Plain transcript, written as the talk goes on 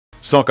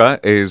Soccer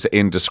is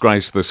in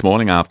disgrace this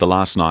morning after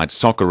last night's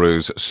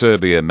Socceroos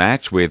Serbia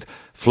match, with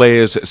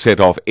flares set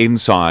off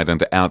inside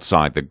and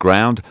outside the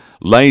ground,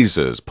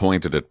 lasers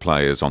pointed at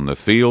players on the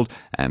field,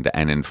 and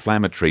an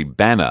inflammatory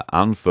banner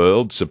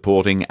unfurled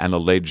supporting an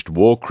alleged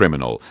war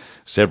criminal.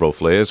 Several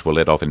flares were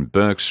let off in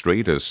Burke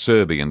Street as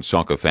Serbian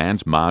soccer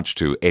fans marched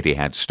to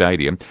Etihad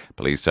Stadium.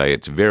 Police say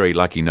it's very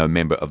lucky no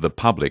member of the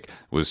public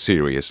was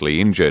seriously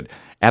injured.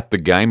 At the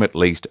game, at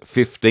least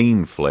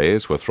 15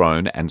 flares were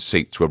thrown and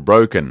seats were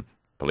broken.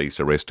 Police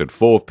arrested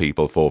 4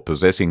 people for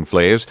possessing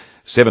flares.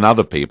 7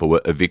 other people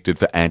were evicted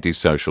for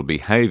antisocial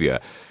behaviour.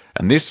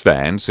 And this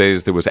fan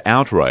says there was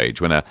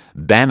outrage when a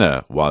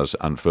banner was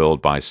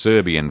unfurled by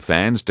Serbian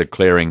fans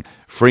declaring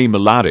Free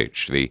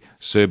Mladic, the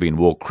Serbian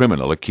war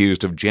criminal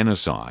accused of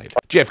genocide.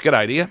 Jeff,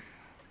 g'day to you.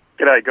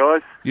 G'day,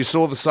 guys. You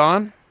saw the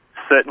sign?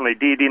 Certainly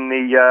did, in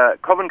the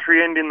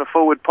Coventry end in the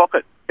forward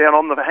pocket, down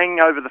on the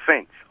hanging over the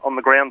fence, on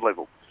the ground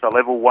level. So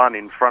level 1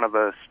 in front of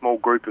a small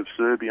group of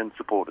Serbian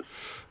supporters.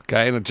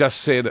 Okay, and it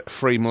just said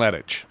Free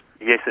Mladic.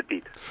 Yes, it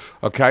did.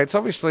 Okay, it's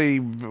obviously,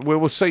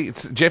 we'll see.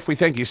 Jeff, we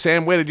thank you.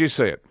 Sam, where did you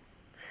see it?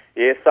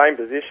 Yeah, same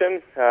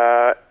position.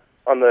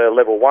 On the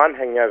level 1,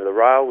 hanging over the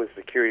rail with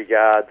security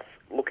guards,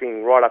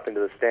 looking right up into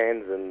the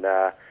stands and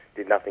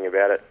did nothing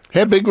about it.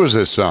 How big was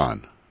this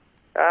sign?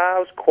 It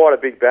was quite a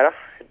big banner.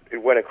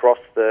 It went across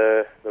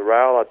the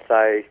rail, I'd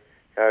say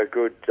a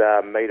good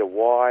metre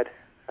wide.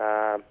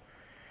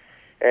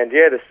 And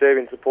yeah, the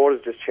Serbian supporters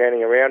just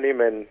chanting around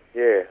him, and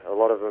yeah, a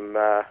lot of them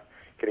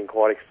getting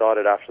quite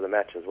excited after the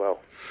match as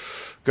well.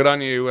 Good on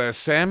you,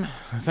 Sam.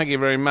 Thank you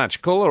very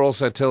much. Caller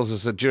also tells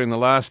us that during the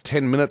last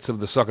 10 minutes of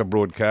the soccer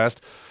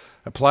broadcast,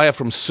 a player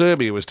from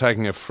Serbia was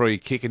taking a free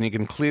kick, and you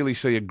can clearly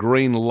see a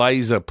green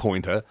laser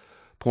pointer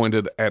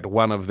pointed at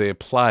one of their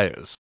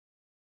players.